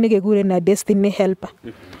komiten chi nekekuren a destiny helper.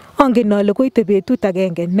 Angen ale koite betut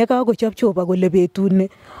agenge nekakochob Jehovah kole betuni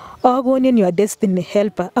akonin your destiny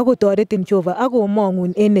helper akotoretin Jehovah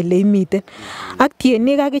akomong'un en ele imiten. Ak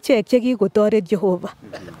tienik akichek chekikotoret Jehovah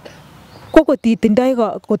ko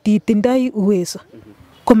kotitindoi uwezo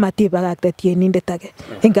komatibakakte tienindet age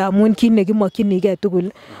ngamun kit nekimokyinigei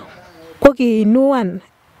tugul ko kiinuan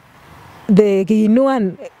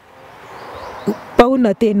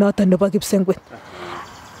baunatet noton nebo kipsengwet.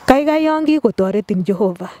 Kaikai yon kikotoretin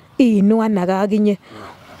Jehovah iinuan akinye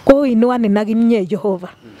ko iinuanin akinye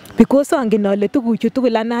Jehovah because angen ale tuguchu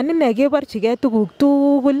tugul anan ine keborchigei tuguk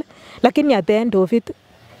tugul lakini at the end of it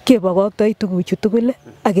kebokoktoi tuguchu tugul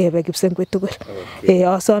akebe kipsengwet tugul.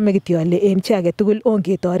 Asome kityo ale en chi age tugul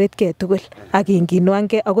ongetoretkei tugul ak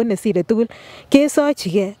inginuangei ako nesire tugul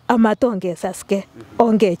kesochigei amaton kesaskei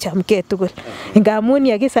ongechamgei tugul. Ngamun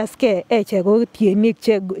yekisaskei echek ko tienik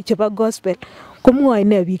chebo gospel komwoe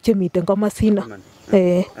ne biik chemiten komosino.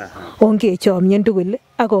 Ongechomien tugul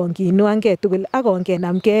ak onginuangei tugul ak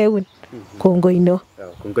ongenamgei eun. Kongoi no.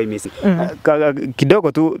 Kongoi missing.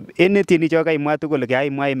 Kidogo tu en tienik cho kaimwa tugul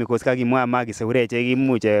kaimwa because kakimwa Makisewure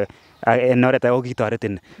chekimuch en oret age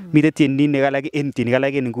kokitoretin. Mite tienik alak en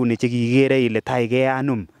nguni chekikere ile tai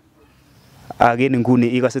keanum ak en nguni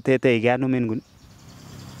ikose tetei keanum en nguni.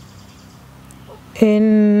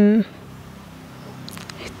 En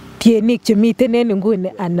tienik chemiten en nguni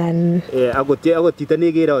anan akot chito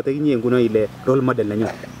nekere ot akinye nguno ile role model nenyun.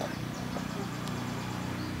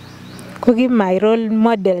 Ko ki my role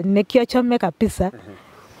model nekiachome kabisa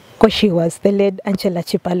ko she was the late Angela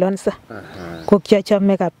Chipalonza. Ko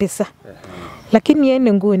kiachome kabisa. Lakini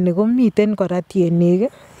en nguni komiten kora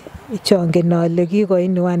tienik chongen ale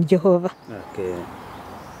kikoinuan Jehovah.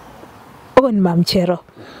 Okot Mam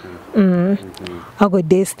Cherotich. Ako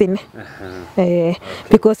Destiny.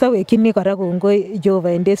 Because awekini kora kongoi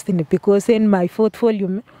Jehovah en Destiny because in my 4th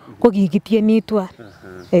volume ko kikitieni tuan.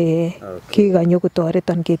 Kikanyo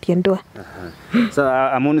kotoreton ketien tuan. So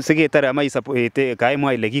amun siketare ama isapoete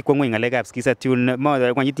kaimwa ile kikwo ngweny ng'alekab skiza tune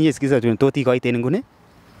kwanyitinye skiza tune tot ikoiten nguni?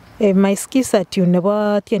 My skiza tune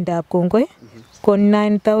nebo tiendab Kongoi ko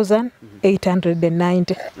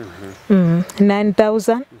 9890.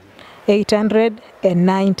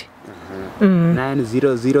 9890.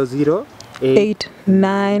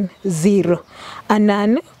 9000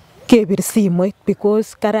 anan kebir simoit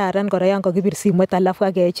because kararan kora yan kakibir simoit alafu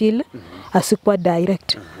akechil asikwa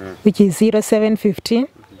direct which is 0715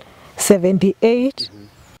 78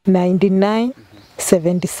 99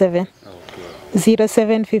 77.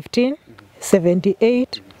 0715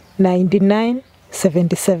 78 99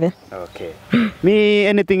 77. Okay. Me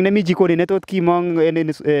anything nemi jikoni netot kimong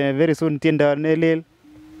very soon tiendo nelel?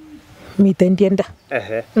 Miten tiendo.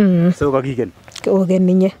 So kakiken. Ogen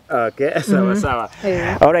ninye. Okay, sawa.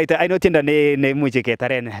 Alright, I know tiendo neimuche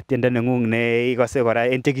ketaren tiendo neng'ung ne ikose kora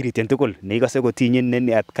en chekiritien tugul ne ikose kotinyin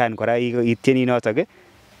ne atkan kora itieni notok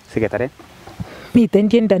siketaren. Miten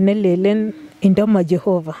tiendo nelelen Indoma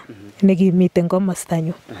Jehovah nekimiten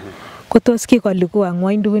komostanyu. Ko tos kikolikua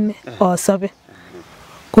ng'wonduni asobe.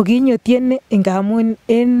 kokinyotieni ngamun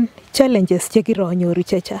en challenges chekironyoru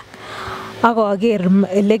chechang. Ak aker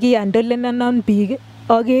ele kiandolenanon biik,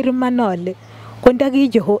 aker iman ale ko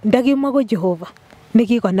ndakimako Jehova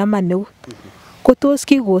nekikonaman eut ko tos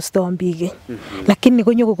kikoston biik lakini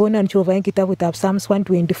konyokokonon Jehova en kitabutab Psalms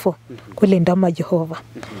 124 kole ndama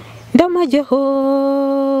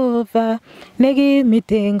Jehova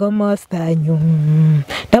nekimiten komostanyun,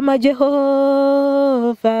 ndama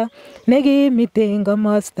Jehova nekimiten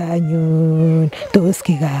komostanyun, tos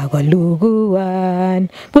kikakoluguan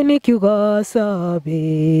bunikyu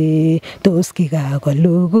kosobe, tos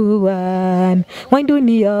kikakoluguan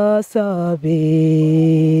ng'wonduni asobe.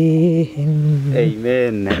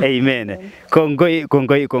 Amen.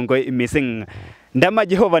 Kongoi missing. Ndama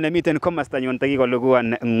Jehova nemiten komastanyun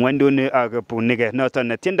takikoluguan ng'wonduni ak bunik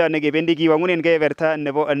noton tiendo nekebendi kiwangunen keberta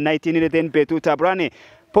nebo 19 en betutab rani.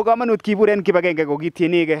 Po kamanut kiburen kibagenge ko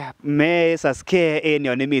kitienik mesaske en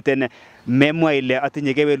yon nemiten memwa ile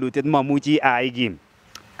atinye kewelutiet mamuchi aiki.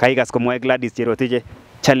 Kaikas komwae Gladys Cherotich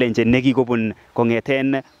challenge nekikobun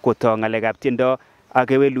kong'eten koto ng'alekab tiendo ak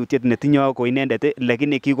kewelutiet netinyo ko inendet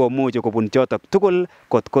lakini kikomuch kobun chotok tugul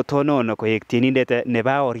kot kotonon koek tienindet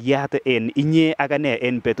nebo oriat en inye ak ane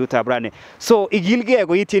en betutab rani. So igilgee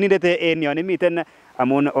ko tienindet en yon imiten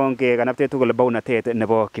amun onge kanapte tugul baunatet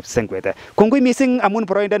nebo kipsengwet. Kongoi missing amun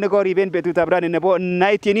boroindo nekoriben betutab rani nebo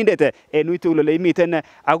night tienindet en uitugul ole imiten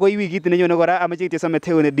akoi wikit nenyone kora amache kityo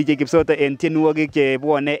someteun DJ Kipsot en tienwogik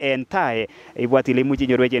chebwone en tai. Ibwat ile imuchi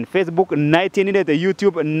inyorwech en Facebook night tienindet,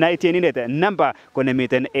 YouTube night tienindet, namba ko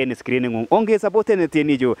nemiten en screening'ung. Onge supporten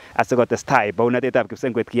tienichu asikotestai baunatetab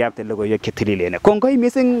kipsengwet kiyapte logoiwek chetililen. Kongoi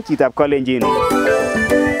missing chitab Kalenjin.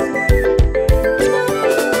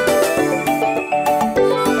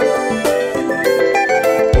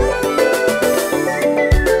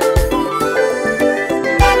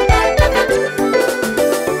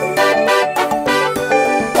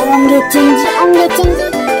 Tienindet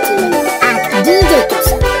ak DJ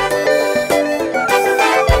Kipsot.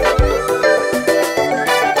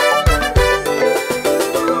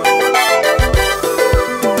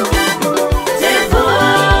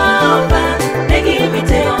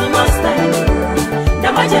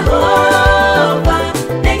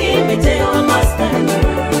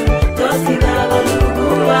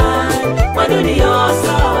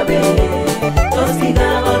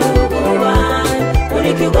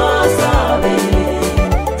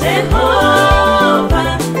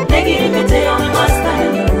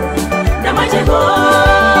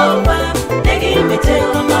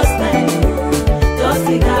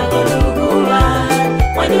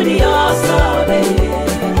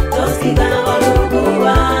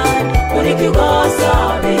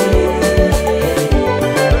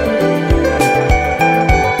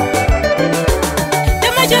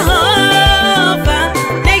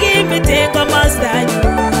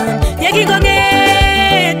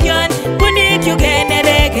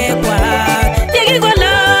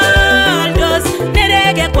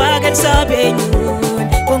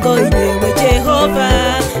 Kongoi newe Jehova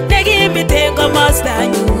nekimiten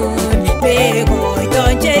komostanyun,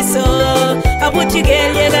 mekoiton Jeiso abuchi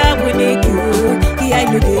kelyekab bunikyu, kiyai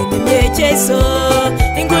lugenemye Jeiso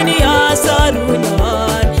inguni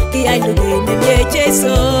asorunon, kiyai lugenemye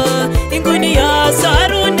Jeiso inguni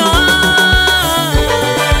asorunon.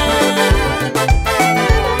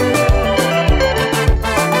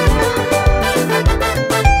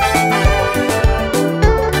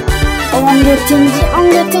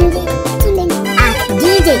 Tienindet ak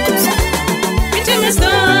DJ Kipsot.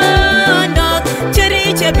 Michemistonok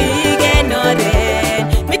cheriche biik en oret,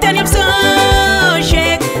 miten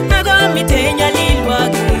yopsoshek ako miten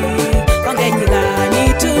nyalilwogik,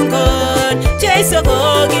 ongenyikanitungon Jeiso ko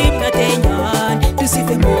kimnotenyon,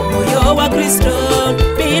 tusife moyo wa Kristo,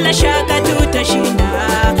 bila shaka tutashinda,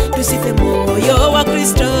 tusife moyo wa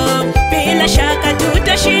Kristo, bila shaka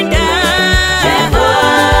tutashinda.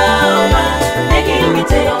 Jehova,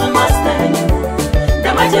 negimite wa mastani,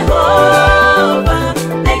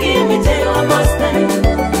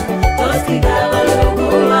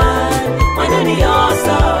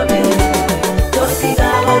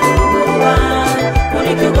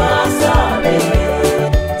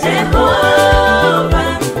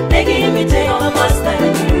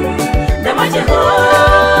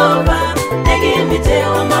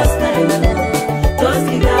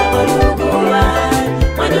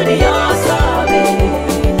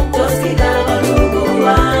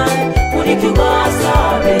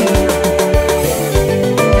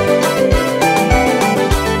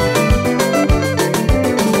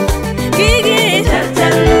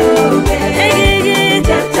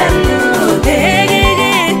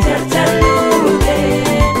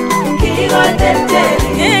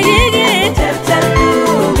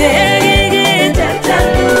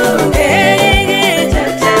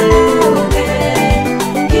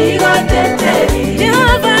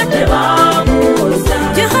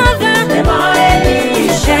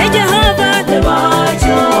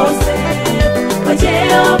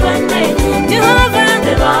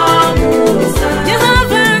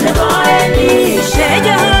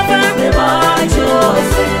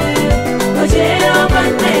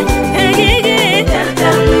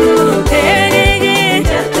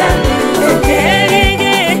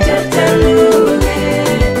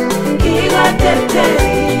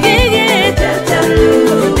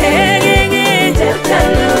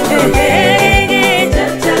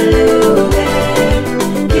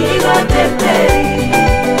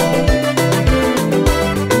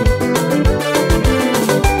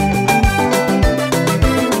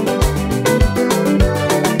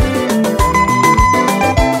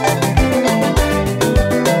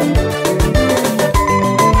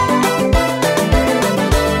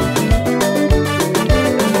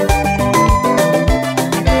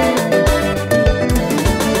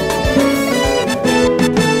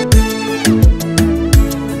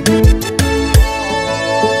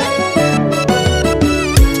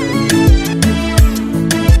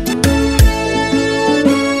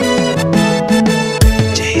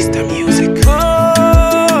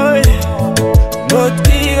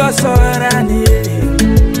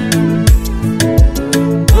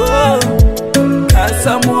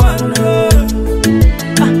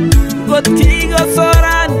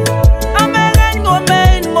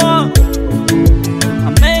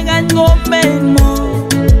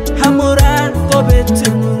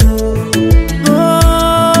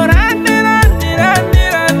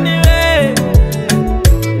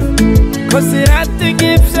 Kosirati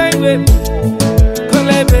gipsengwe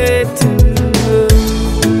kolebet.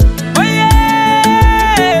 Oh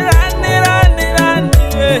yeah, rani.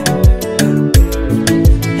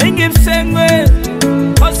 Gipsengwe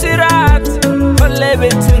kosirati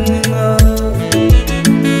kolebet.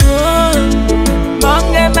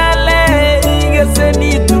 Mange male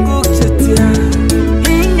igeseni tuguk chetia.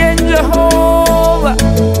 Ingen Jehova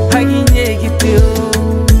haginye gitio.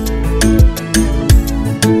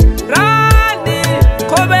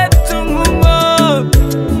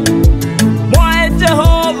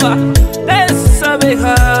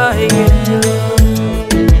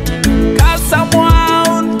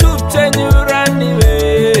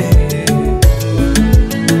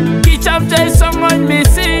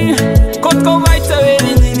 Kongoi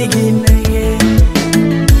taweri nigine.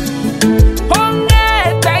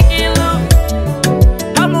 Honge tagilu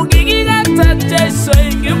hamugigi gata Jeiso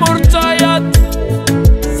ingi murtoyot.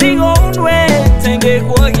 Singo unwe tenge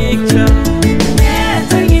kwa gikcha.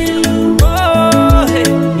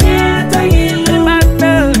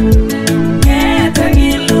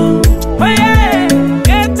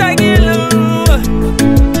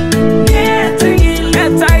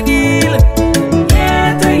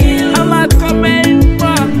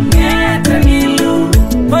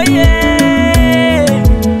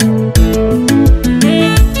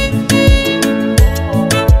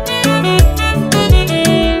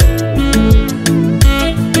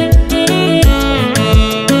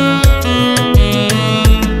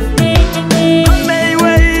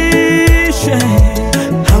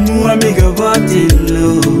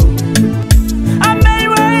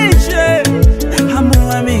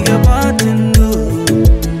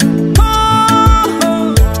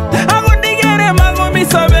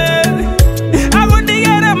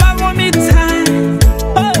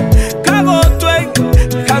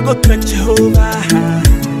 Jehovah,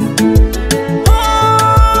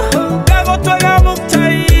 oh, kago toga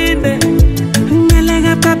muktaine,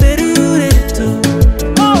 ngelega paperureto,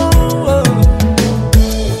 oh,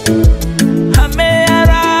 hame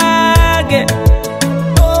arage,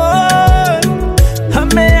 oh,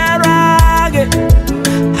 hame arage,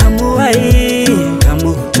 hamuai,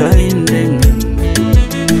 hamuktaine,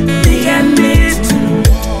 niganitu,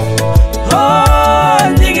 oh,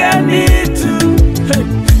 niganitu.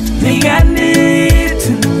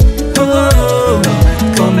 Niganitu, oh,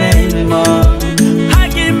 come mo.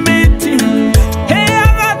 Hagimiti, hey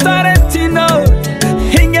agatorentino.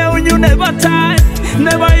 Hinge unyu never tie,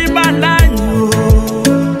 never ibananyu.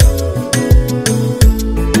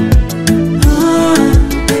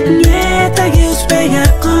 Nieta giuspega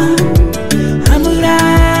kon,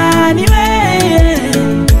 amurani we.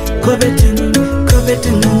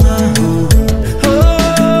 Kovetinu.